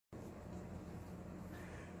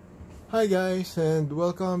Hi guys, and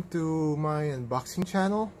welcome to my unboxing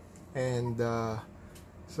channel. And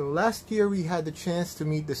so last year we had the chance to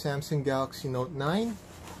meet the Samsung Galaxy Note 9,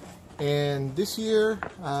 and this year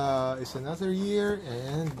is another year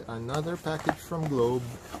and another package from Globe.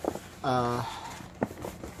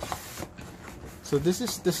 So this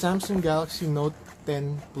is the Samsung Galaxy Note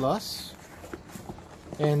 10 Plus,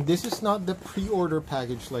 and this is not the pre-order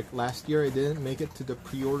package like last year. I didn't make it to the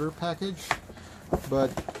pre-order package,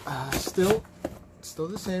 but still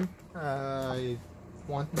the same. I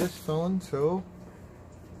want this phone, so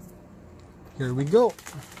here we go.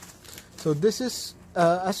 So this is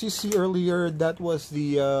as you see earlier, that was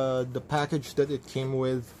the package that it came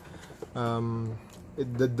with,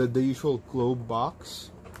 the usual Globe box.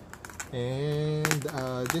 And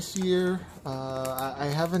this year I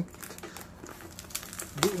haven't.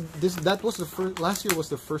 That was the first. Last year was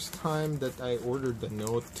the first time that I ordered the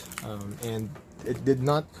Note, and it did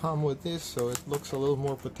not come with this, so it looks a little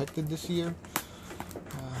more protected this year.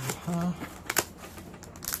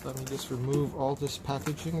 Let me just remove all this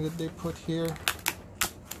packaging that they put here,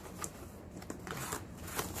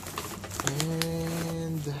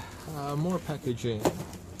 and more packaging.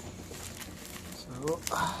 So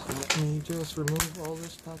let me just remove all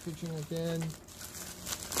this packaging again.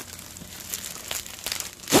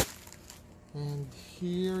 And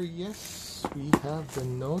here, yes, we have the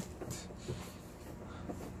Note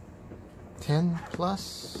 10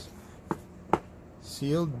 Plus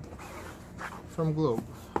sealed from Globe.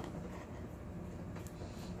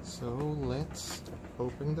 So let's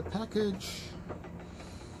open the package.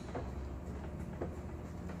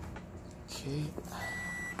 Okay.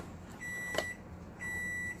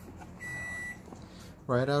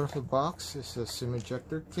 Right out of the box is a SIM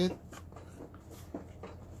ejector kit.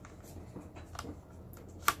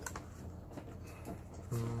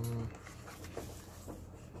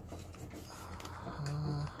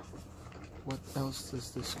 What else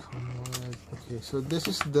does this come with? Okay, so this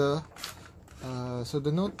is the so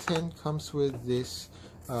the Note 10 comes with this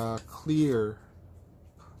clear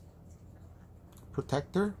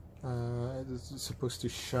protector. It's supposed to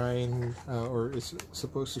shine, or is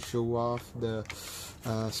supposed to show off the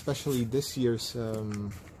especially this year's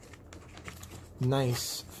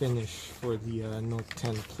nice finish for the Note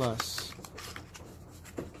 10 Plus.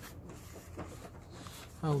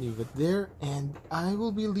 I'll leave it there, and I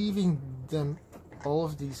will be leaving them, all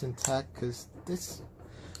of these, intact, because this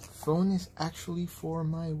phone is actually for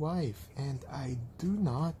my wife, and I do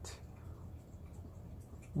not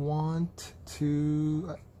want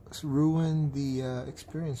to ruin the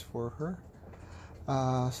experience for her.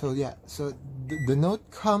 So yeah, so the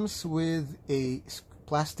Note comes with a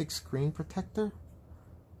plastic screen protector,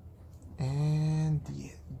 and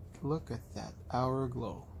yeah, look at that Hour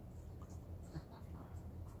Glow.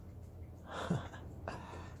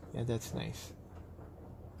 Yeah, that's nice.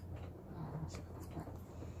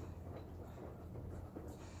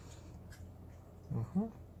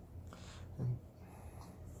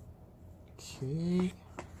 Okay.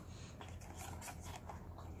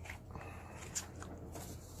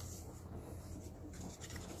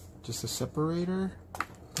 Just a separator,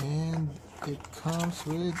 and it comes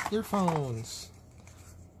with earphones.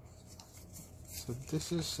 So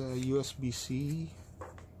this is a USB-C.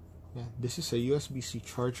 Yeah, this is a USB-C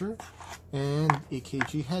charger and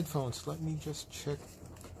AKG headphones. Let me just check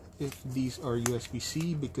if these are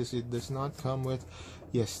USB-C, because it does not come with.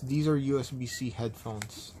 Yes, these are USB-C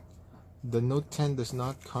headphones. The Note 10 does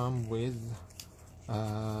not come with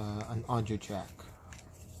an audio jack.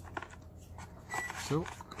 So,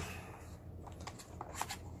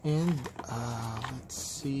 and let's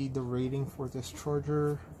see the rating for this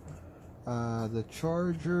charger. The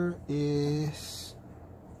charger is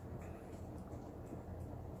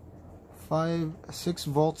 6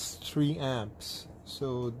 volts 3 amps,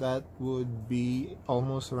 so that would be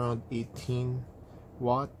almost around 18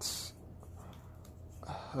 watts,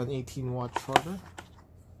 an 18-watt charger.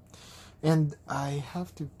 And I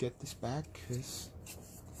have to get this back because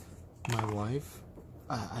my wife,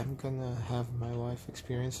 I'm gonna have my wife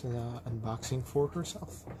experience an unboxing for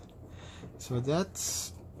herself. So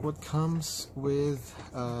that's what comes with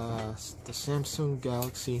the Samsung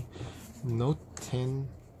Galaxy Note 10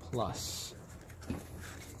 Plus.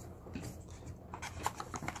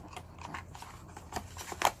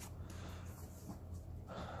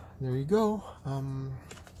 There you go.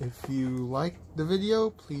 If you like the video,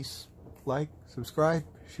 please like, subscribe,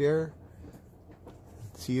 share.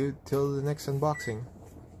 See you till the next unboxing.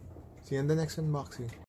 See you in the next unboxing.